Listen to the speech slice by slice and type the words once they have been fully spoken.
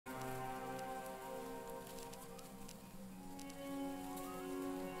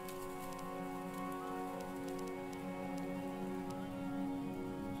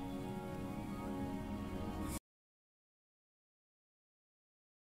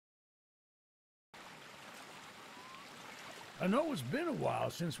I know it's been a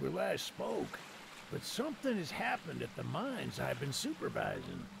while since we last spoke, but something has happened at the mines I've been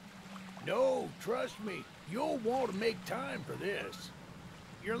supervising. No, trust me, you'll want to make time for this.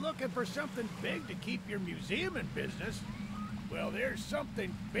 You're looking for something big to keep your museum in business? Well, there's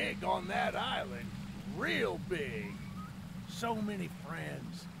something big on that island. Real big. So many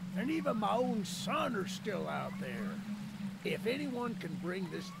friends, and even my own son are still out there. If anyone can bring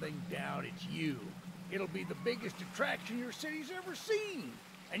this thing down, it's you. It'll be the biggest attraction your city's ever seen,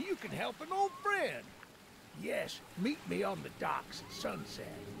 and you can help an old friend. Yes, meet me on the docks at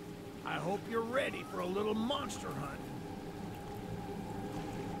sunset. I hope you're ready for a little monster hunt.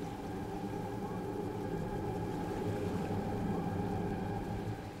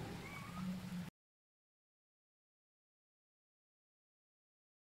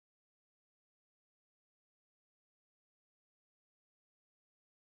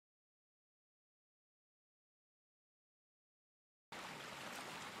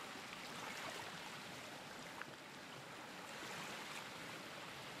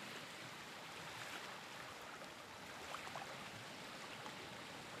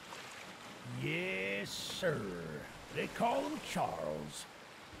 Yes, sir. They call him Charles.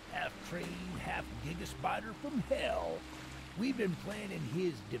 Half-trained, half-gigaspider from hell. We've been planning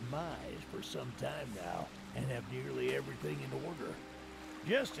his demise for some time now, and have nearly everything in order.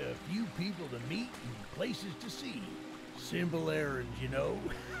 Just a few people to meet and places to see. Simple errands, you know.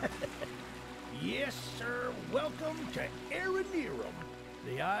 Yes, sir. Welcome to AVERMEDIA,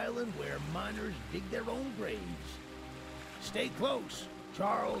 the island where miners dig their own graves. Stay close.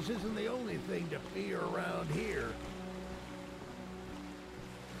 Charles isn't the only thing to fear around here.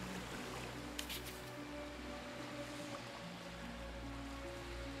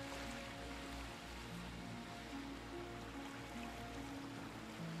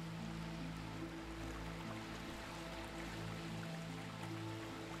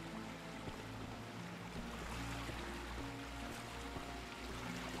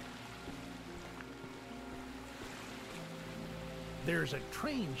 There's a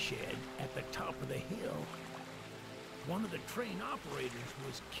train shed at the top of the hill. One of the train operators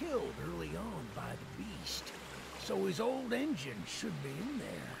was killed early on by the beast, so his old engine should be in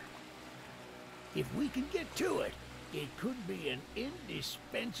there. If we can get to it, it could be an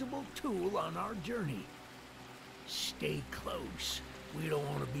indispensable tool on our journey. Stay close. We don't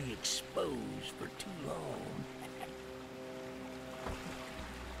want to be exposed for too long.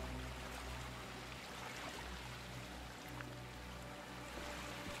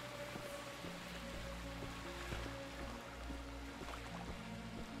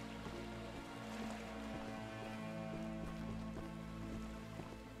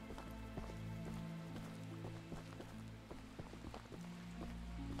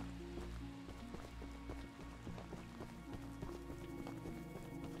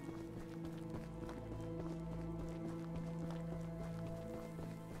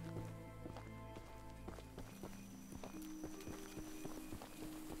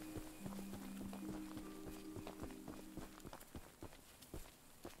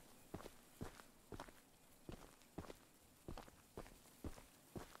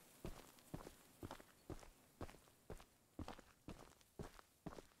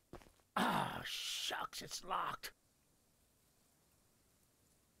 Ah, shucks, it's locked.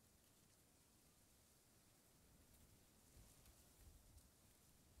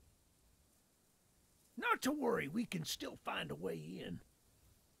 Not to worry, we can still find a way in.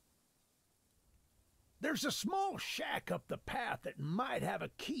 There's a small shack up the path that might have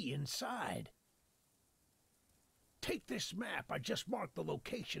a key inside. Take this map, I just marked the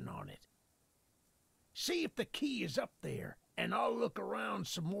location on it. See if the key is up there, and I'll look around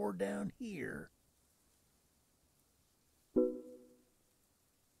some more down here.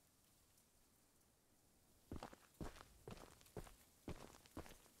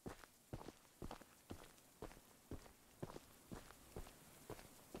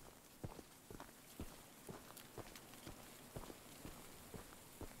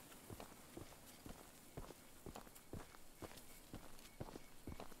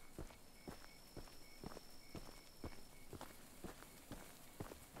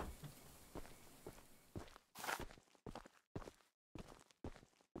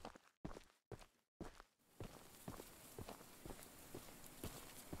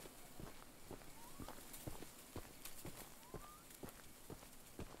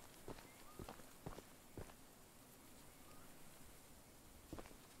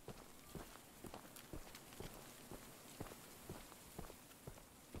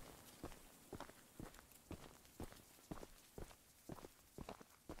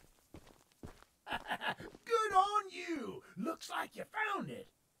 Good on you! Looks like you found it.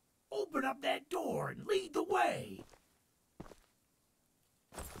 Open up that door and lead the way.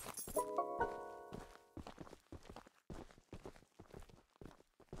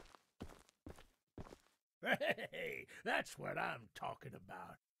 Hey, that's what I'm talking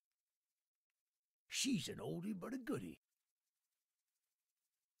about. She's an oldie but a goodie.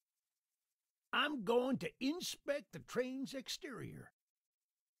 I'm going to inspect the train's exterior.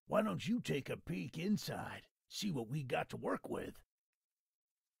 Why don't you take a peek inside, see what we got to work with?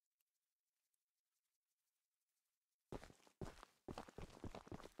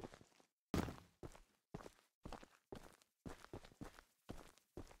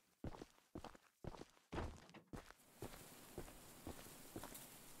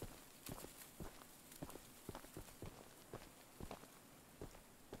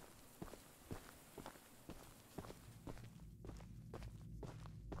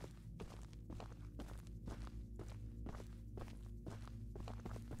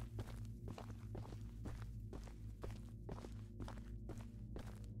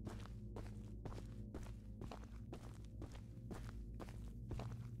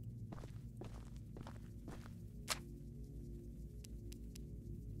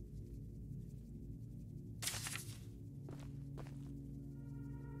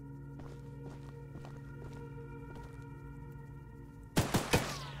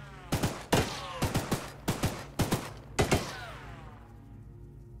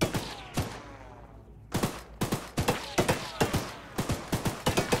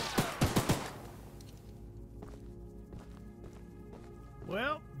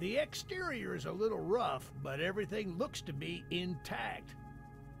 Well, the exterior is a little rough, but everything looks to be intact.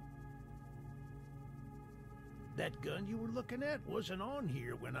 That gun you were looking at wasn't on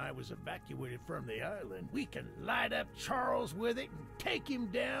here when I was evacuated from the island. We can light up Charles with it and take him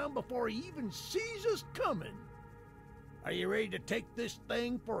down before he even sees us coming. Are you ready to take this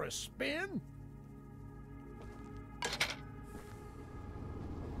thing for a spin?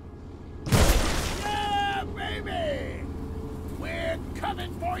 Yeah, baby! We're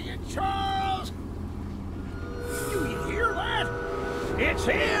coming for you, Charles! Do you hear that? It's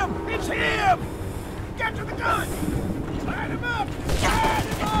him! It's him! Get to the gun! Light him up! Light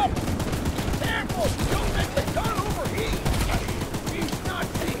him up! Careful! Don't let the gun overheat! He's not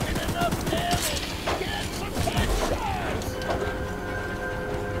taking enough damage! Get some headshots!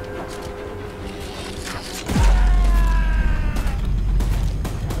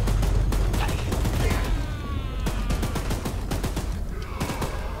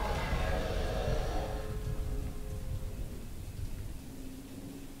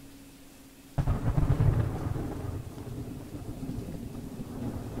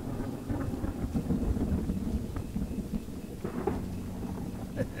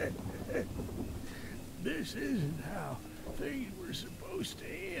 This isn't how things were supposed to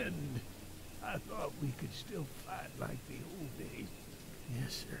end. I thought we could still fight like the old days.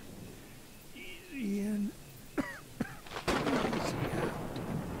 Yes, sir. Easy in, easy out.